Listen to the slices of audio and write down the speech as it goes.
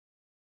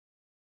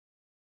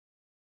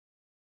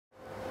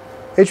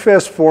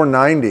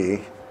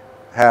HVS-490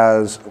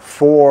 has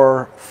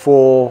 4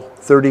 full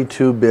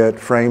 32-bit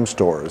frame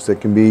stores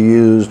that can be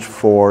used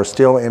for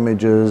still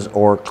images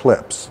or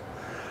clips.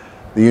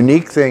 The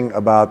unique thing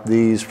about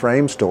these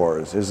frame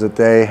stores is that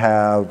they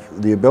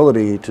have the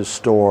ability to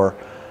store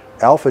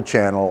alpha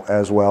channel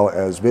as well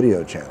as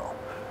video channel.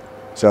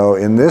 So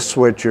in this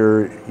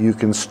switcher, you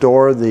can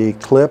store the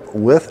clip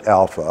with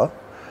alpha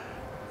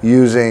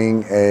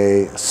using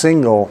a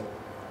single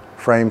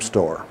frame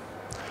store.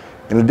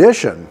 In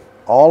addition,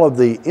 all of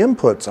the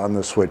inputs on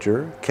the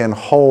switcher can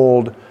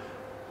hold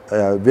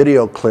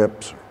video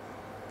clips.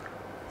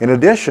 In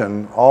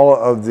addition, all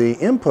of the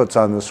inputs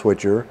on the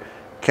switcher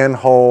can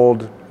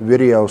hold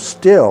video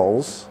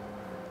stills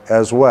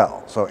as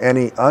well. So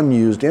any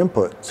unused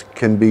inputs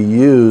can be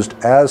used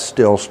as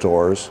still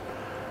stores.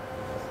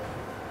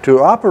 To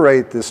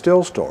operate the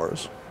still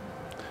stores,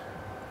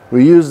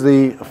 we use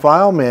the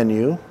File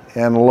menu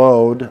and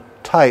load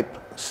Type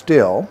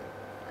Still.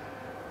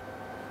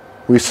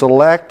 We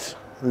select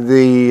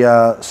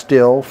the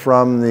still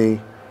from the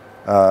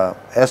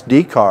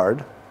SD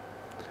card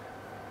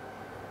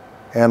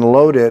and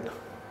load it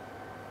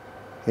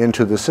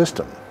into the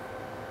system.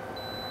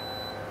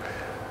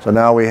 So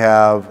now we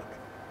have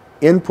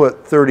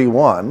input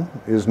 31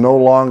 is no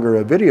longer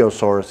a video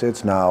source,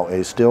 it's now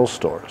a still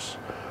source.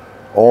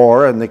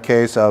 Or in the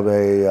case of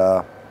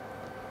a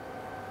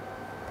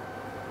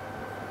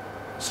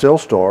still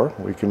store,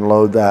 we can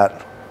load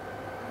that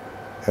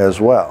as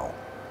well.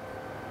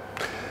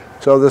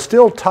 So the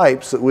still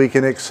types that we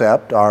can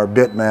accept are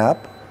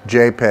bitmap,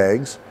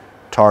 JPEGs,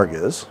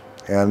 Targas,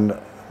 and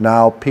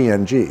now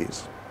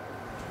PNGs.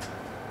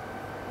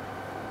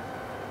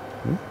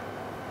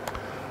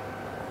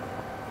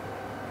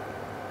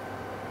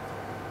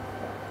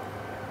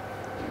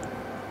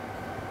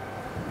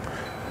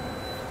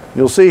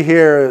 You'll see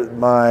here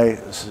my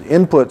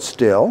input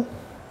still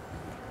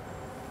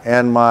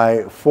and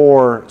my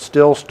 4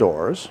 still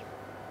stores.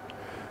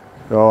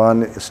 So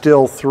on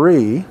still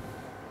 3,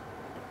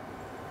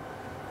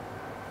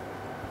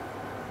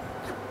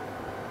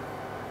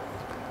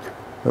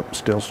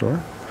 still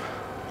store.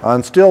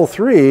 On still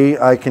 3,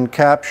 I can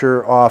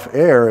capture off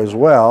air as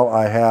well.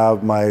 I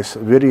have my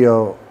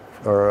video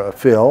or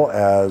fill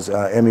as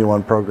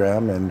ME1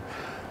 program, and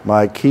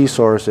my key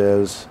source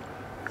is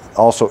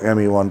also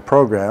ME1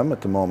 program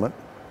at the moment.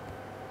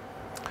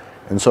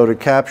 And so to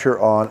capture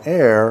on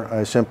air,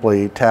 I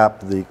simply tap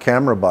the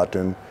camera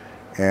button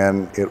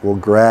and it will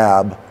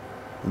grab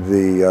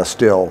the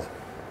still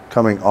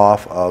coming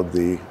off of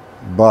the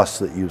bus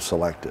that you've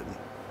selected.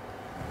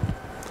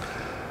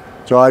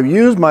 So I've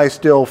used my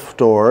still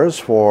stores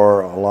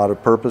for a lot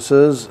of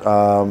purposes.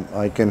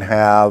 I can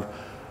have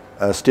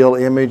still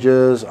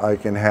images, I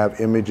can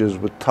have images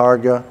with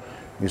Targa.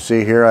 You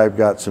see here I've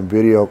got some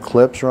video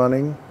clips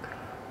running.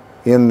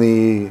 In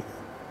the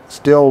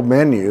still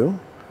menu,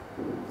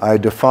 I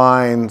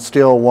define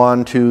still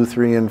 1, 2,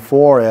 3, and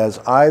 4 as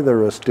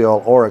either a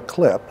still or a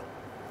clip.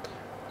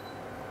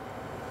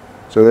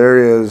 So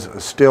there is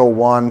still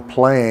 1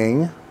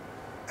 playing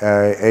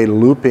a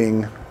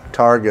looping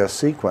Targa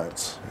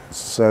sequence,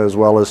 as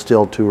well as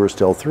still 2 or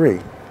still 3.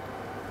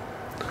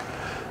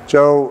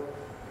 So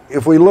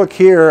if we look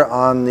here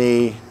on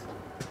the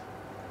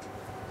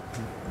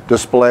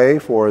display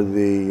for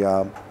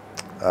the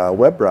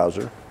web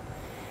browser,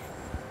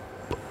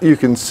 you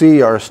can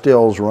see our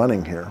stills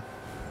running here.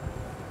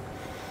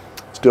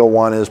 Still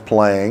 1 is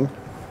playing.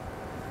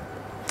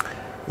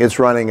 It's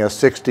running a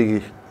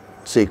 60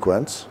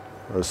 sequence,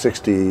 or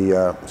 60,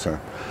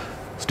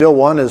 Still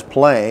 1 is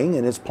playing,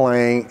 and it's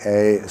playing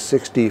a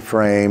 60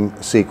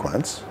 frame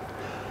sequence.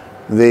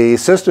 The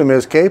system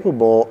is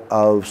capable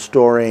of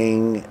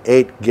storing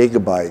 8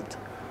 GB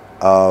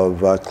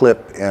of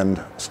clip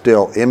and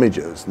still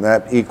images, and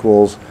that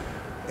equals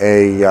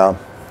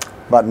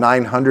about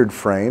 900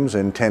 frames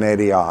in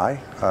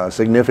 1080i,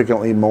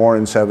 significantly more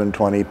in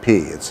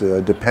 720p. It's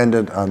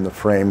dependent on the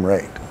frame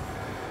rate.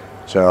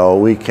 So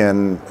we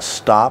can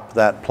stop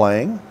that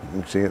playing.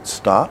 You can see it's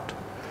stopped.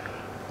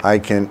 I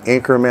can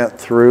increment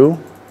through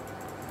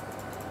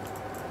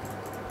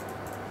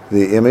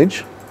the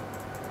image.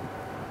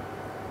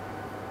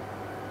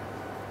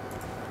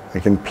 I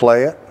can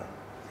play it.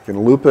 I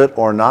can loop it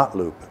or not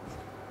loop it.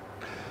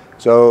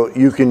 So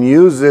you can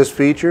use this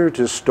feature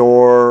to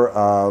store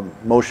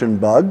motion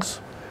bugs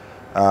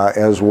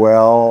as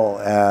well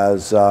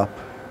as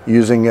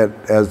using it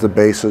as the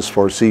basis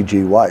for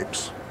CG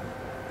wipes.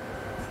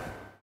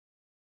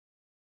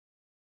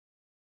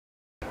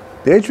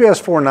 The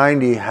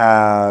HVS-490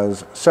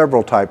 has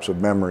several types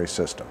of memory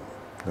system.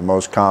 The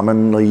most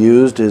commonly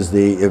used is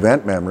the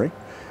event memory.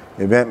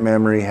 Event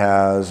memory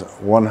has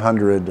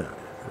 100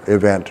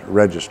 event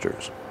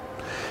registers.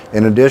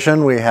 In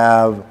addition, we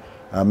have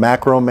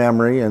macro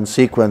memory and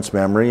sequence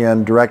memory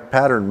and direct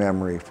pattern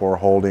memory for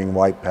holding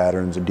wipe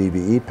patterns and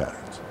DVE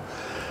patterns.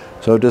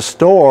 So to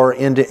store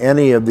into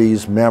any of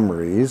these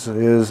memories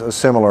is a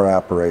similar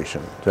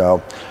operation.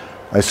 So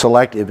I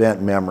select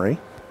event memory.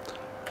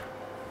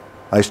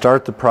 I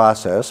start the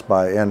process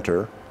by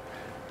enter,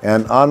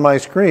 And on my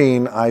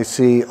screen, I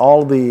see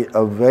all the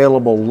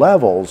available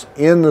levels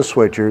in the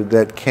switcher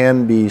that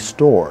can be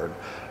stored.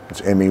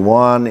 It's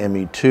ME1,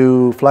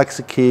 ME2,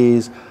 Flexa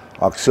keys,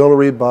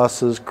 auxiliary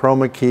buses,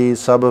 chroma keys,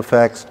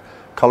 sub-effects,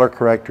 color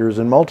correctors,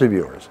 and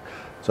multiviewers.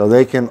 So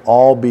they can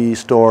all be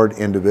stored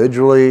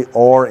individually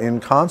or in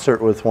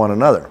concert with one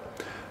another.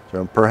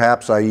 So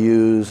perhaps I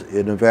use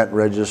an event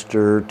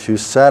register to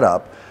set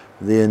up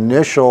the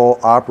initial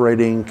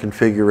operating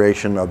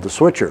configuration of the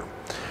switcher.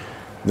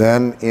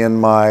 Then in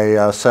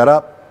my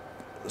setup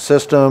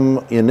system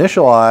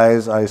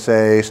initialize, I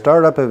say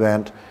startup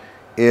event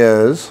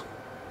is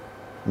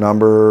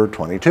number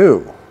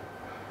 22.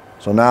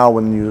 So now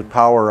when you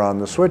power on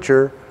the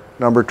switcher,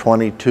 number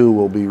 22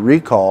 will be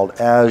recalled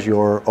as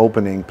your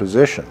opening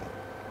position.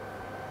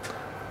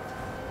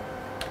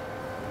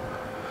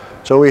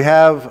 So we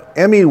have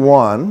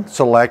ME1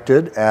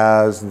 selected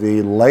as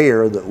the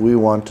layer that we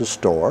want to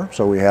store.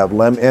 So we have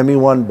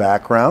ME1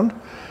 background.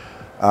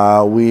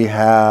 We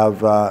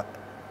have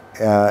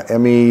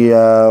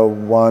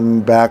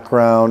ME1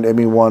 background,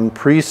 ME1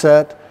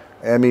 preset,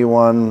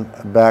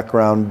 ME1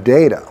 background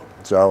data.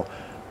 So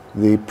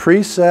the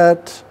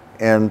preset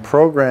and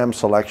program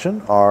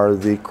selection are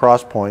the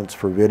cross points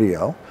for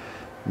video.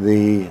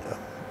 The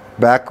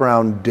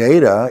background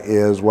data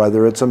is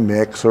whether it's a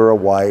mix or a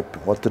wipe,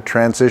 what the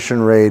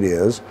transition rate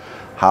is,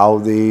 how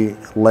the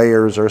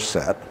layers are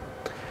set.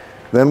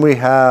 Then we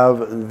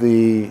have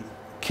the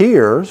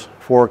keyers,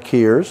 4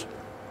 keyers,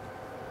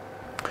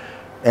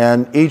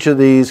 and each of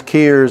these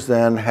keyers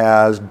then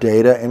has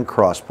data and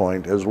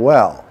crosspoint as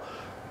well.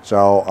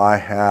 So I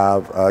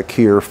have a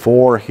keyer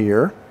 4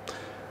 here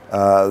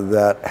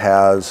that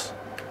has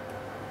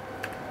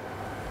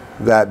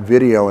that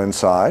video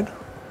inside.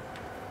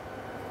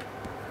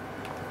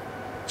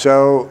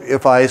 So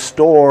if I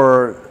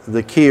store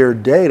the keyer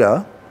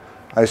data,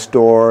 I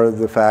store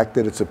the fact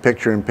that it's a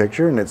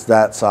picture-in-picture and it's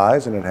that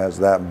size and it has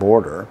that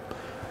border.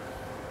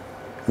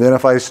 Then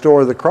if I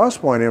store the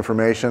crosspoint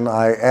information,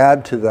 I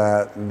add to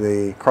that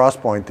the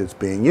crosspoint that's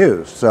being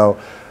used. So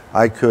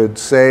I could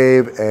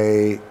save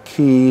a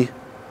key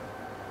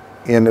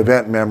in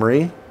event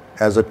memory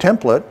as a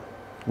template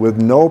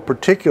with no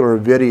particular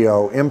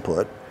video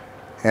input,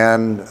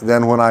 and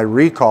then when I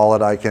recall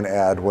it, I can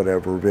add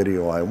whatever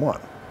video I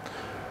want.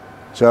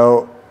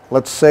 So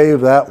let's save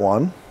that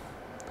one.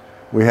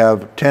 We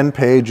have 10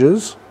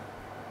 pages.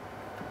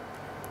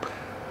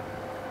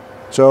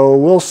 So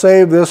we'll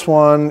save this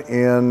one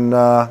in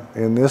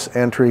this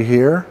entry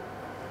here,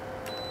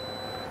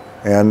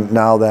 and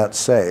now that's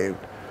saved.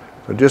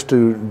 So just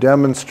to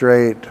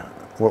demonstrate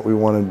what we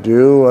want to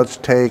do, let's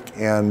take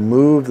and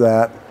move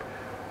that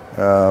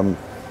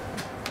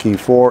key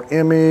 4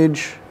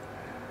 image,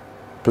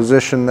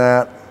 position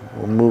that,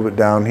 we'll move it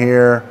down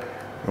here,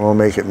 and we'll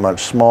make it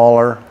much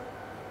smaller.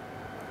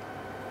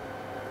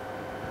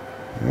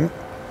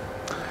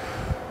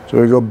 So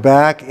we go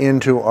back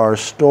into our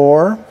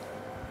store.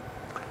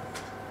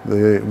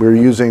 We're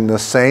using the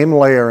same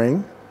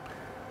layering,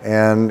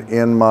 and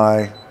in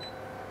my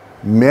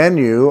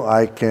menu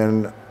I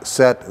can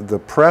set the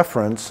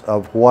preference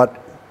of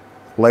what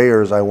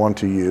layers I want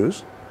to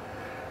use.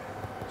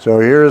 So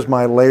here's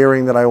my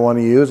layering that I want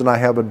to use, and I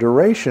have a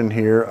duration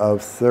here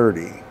of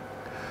 30.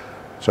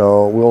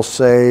 So we'll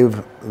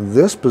save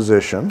this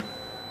position.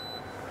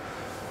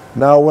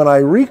 Now when I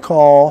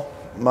recall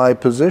my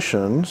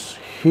positions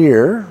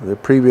here, the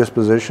previous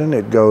position,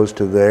 it goes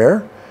to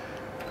there,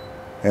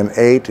 and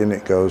 8, and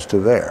it goes to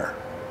there.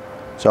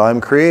 So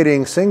I'm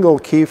creating single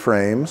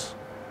keyframes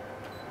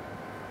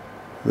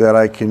that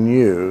I can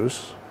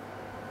use.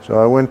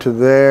 So I went to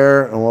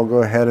there, and we'll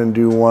go ahead and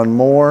do one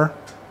more.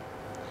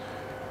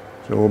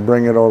 So we'll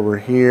bring it over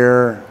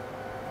here.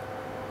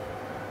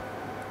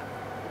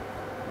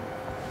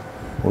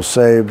 We'll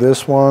save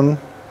this one.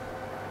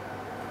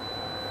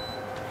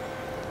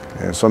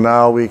 And so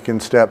now we can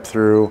step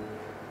through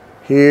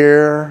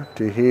here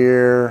to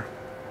here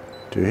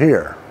to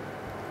here.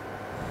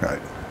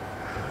 Right.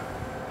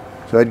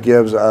 So that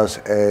gives us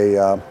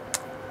an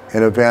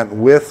event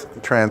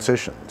with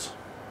transitions.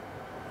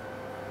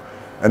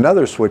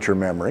 Another switcher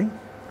memory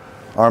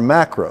are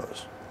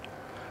macros.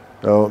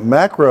 So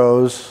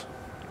macros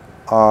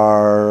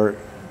are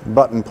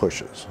button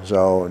pushes.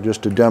 So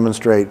just to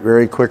demonstrate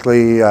very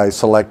quickly, I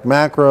select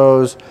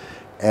macros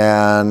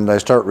and I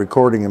start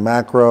recording a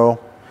macro,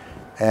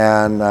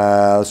 and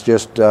let's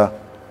just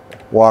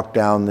walk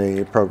down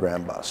the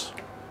program bus.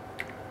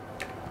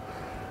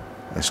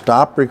 I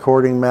stop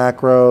recording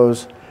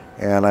macros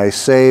and I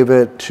save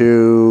it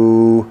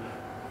to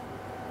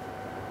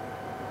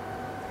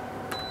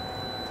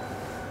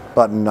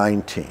button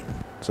 19.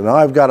 So now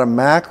I've got a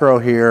macro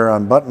here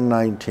on button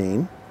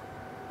 19.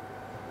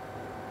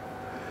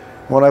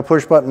 When I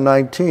push button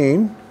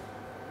 19,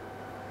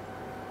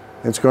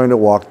 it's going to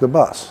walk the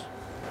bus.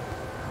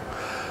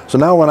 So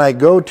now when I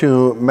go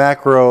to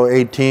macro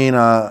 18,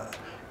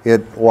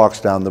 it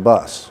walks down the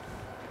bus.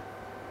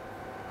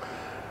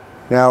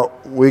 Now,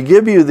 we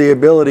give you the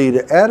ability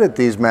to edit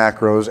these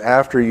macros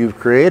after you've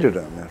created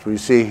them. If we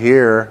see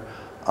here,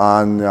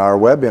 on our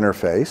web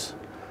interface,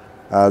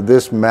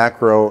 this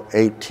macro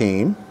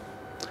 18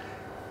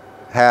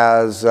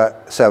 has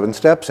 7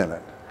 steps in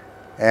it.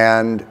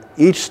 And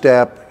each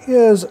step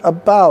is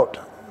about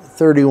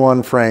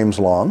 31 frames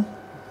long,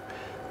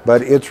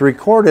 but it's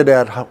recorded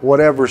at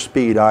whatever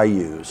speed I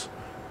use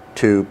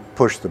to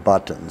push the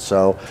button.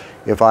 So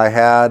if I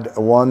had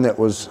one that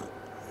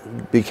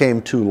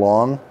became too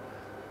long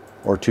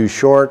or too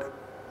short,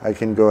 I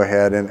can go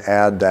ahead and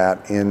add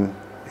that in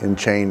and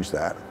change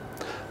that.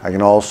 I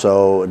can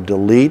also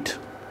delete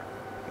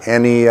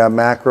any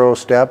macro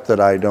step that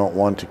I don't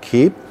want to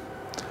keep.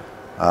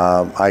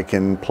 I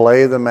can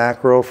play the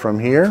macro from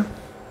here.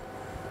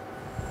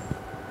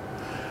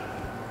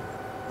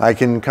 I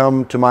can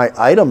come to my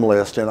item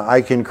list and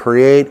I can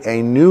create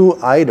a new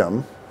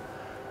item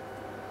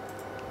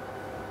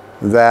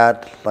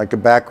that, like a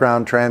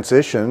background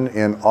transition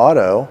in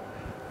auto,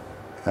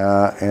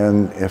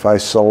 and if I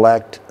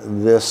select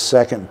this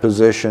second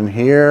position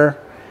here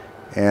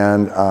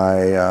and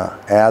I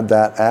add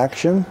that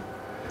action,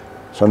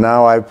 so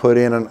now I put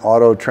in an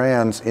auto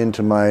trans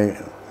into my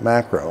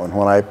macro, and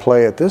when I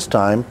play it this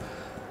time,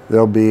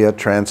 there'll be a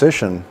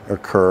transition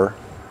occur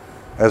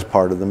as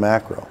part of the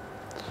macro.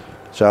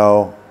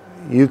 So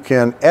you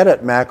can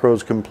edit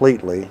macros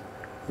completely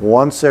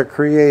once they're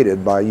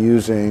created by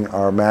using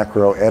our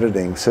macro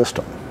editing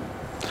system.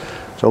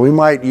 So we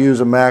might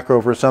use a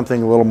macro for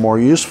something a little more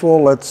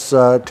useful. Let's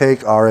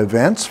take our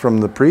events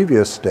from the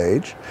previous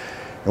stage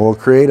and we'll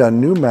create a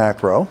new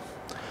macro.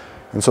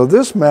 And so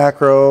this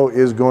macro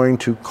is going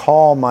to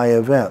call my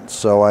events.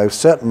 So I've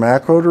set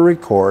macro to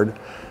record.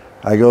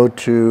 I go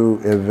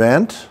to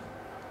event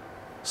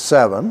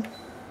 7,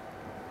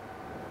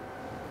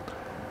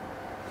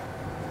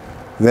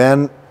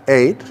 then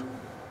 8,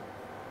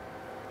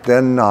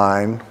 then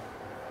 9,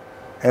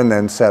 and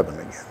then 7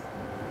 again.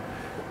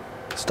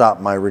 Stop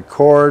my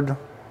record,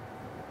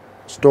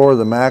 store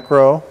the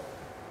macro.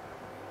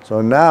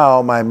 So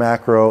now my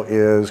macro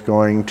is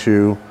going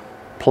to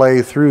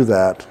play through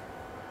that.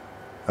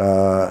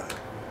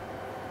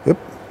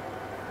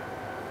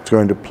 It's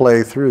going to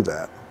play through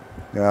that.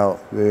 Now,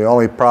 the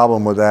only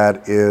problem with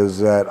that is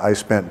that I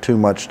spent too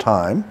much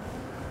time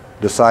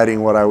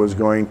deciding what I was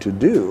going to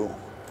do,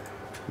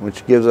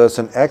 which gives us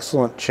an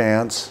excellent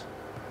chance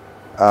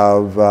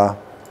of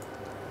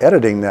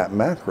editing that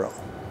macro.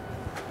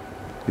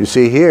 You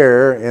see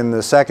here in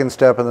the second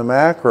step of the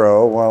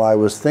macro, while I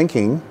was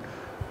thinking,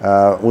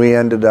 we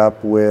ended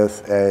up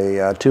with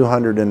a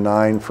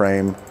 209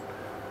 frame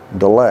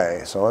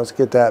delay. So let's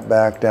get that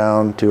back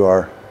down to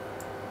our,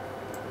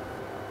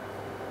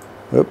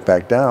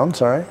 back down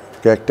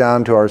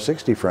to our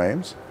 60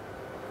 frames.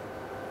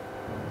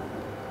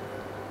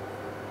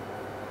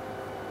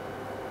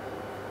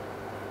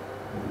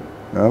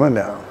 Up and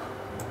down.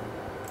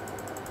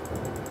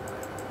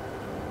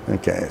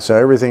 Okay, so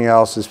everything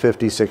else is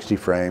 50, 60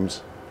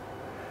 frames.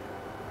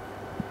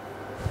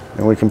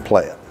 And we can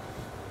play it.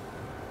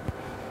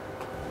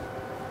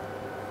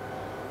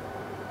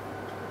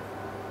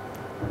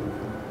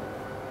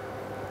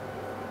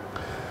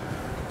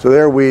 So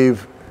there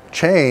we've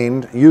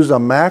used a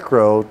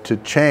macro to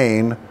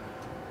chain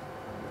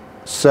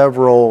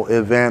several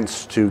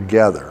events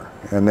together.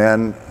 And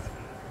then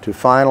to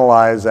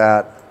finalize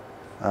that,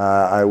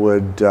 I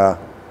would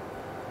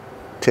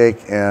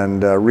take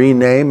and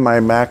rename my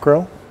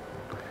macro.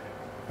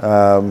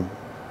 Macro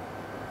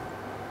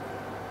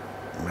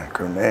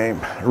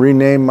name.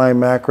 Rename my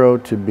macro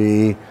to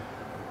be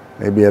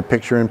maybe a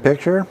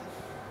picture-in-picture.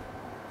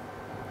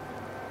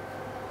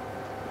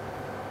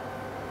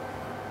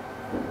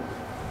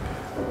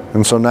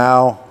 And so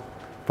now,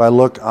 if I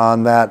look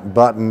on that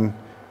button,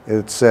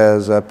 it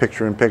says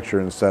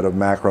picture-in-picture instead of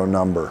macro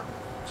number.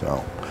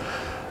 So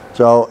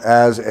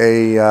as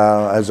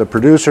a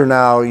producer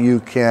now,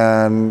 you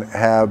can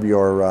have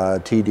your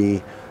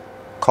TD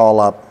call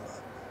up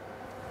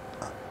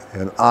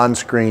an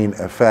on-screen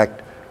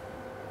effect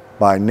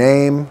by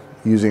name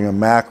using a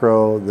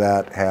macro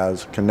that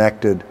has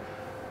connected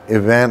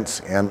events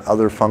and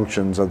other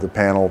functions of the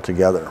panel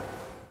together.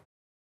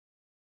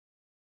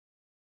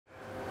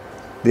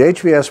 The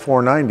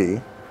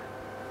HVS-490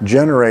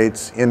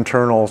 generates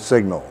internal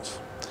signals.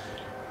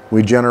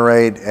 We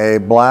generate a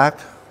black,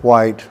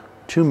 white,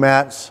 2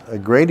 mattes, a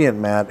gradient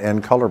matte,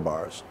 and color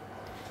bars.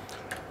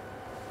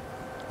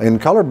 In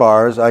color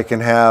bars, I can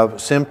have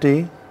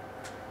SMPTE,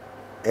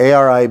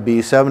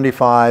 ARIB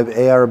 75,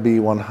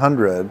 ARB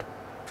 100,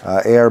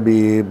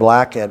 ARB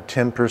black at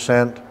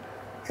 10%,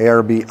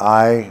 ARB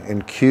I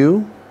and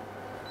Q,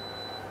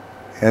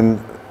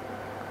 and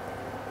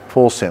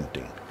full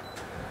SMPTE.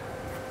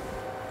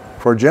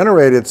 For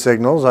generated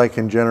signals, I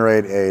can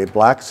generate a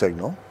black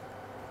signal,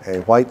 a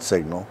white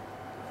signal,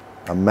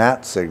 a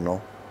matte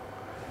signal,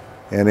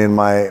 and in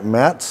my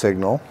matte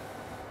signal,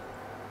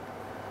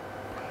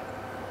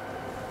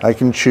 I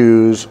can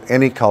choose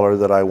any color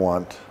that I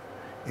want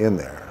in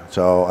there.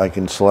 So I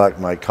can select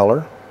my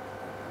color.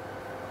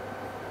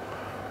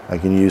 I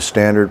can use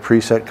standard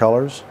preset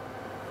colors.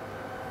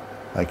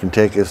 I can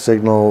take a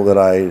signal that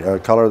a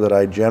color that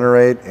I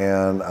generate,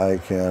 and I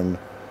can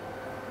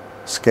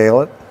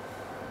scale it.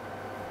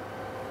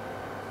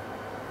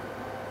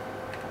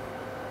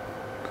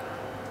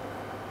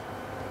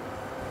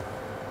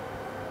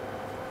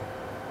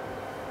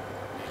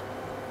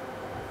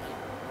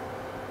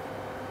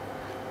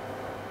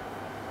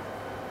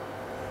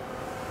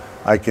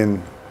 I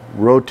can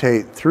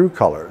rotate through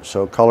colors,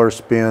 so color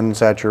spin,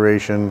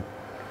 saturation,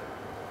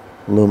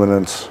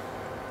 luminance,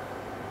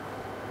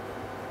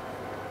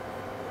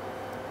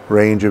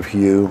 range of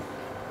hue.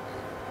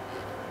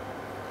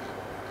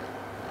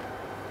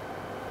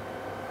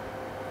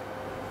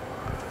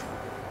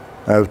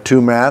 I have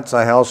two mats.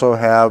 I also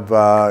have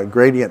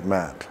gradient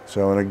mat.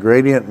 So in a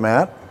gradient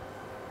mat,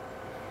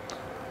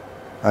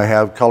 I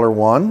have color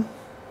 1.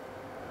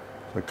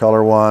 So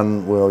color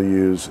 1 will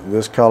use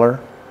this color.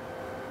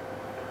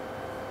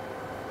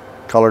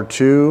 Color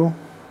 2,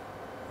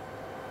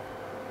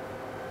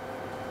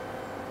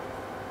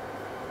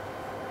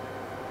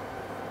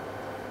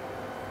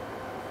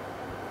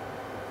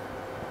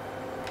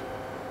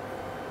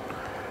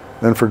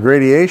 then for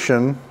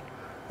gradation,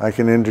 I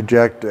can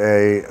interject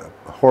a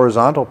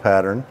horizontal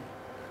pattern,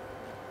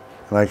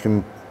 and I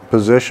can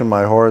position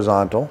my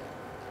horizontal.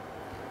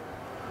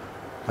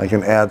 I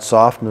can add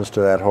softness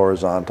to that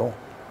horizontal,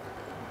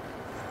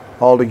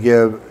 all to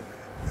give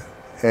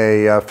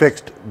a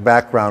fixed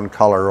background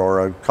color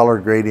or a color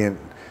gradient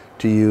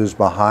to use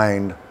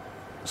behind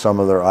some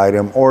other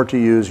item or to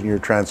use in your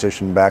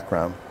transition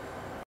background.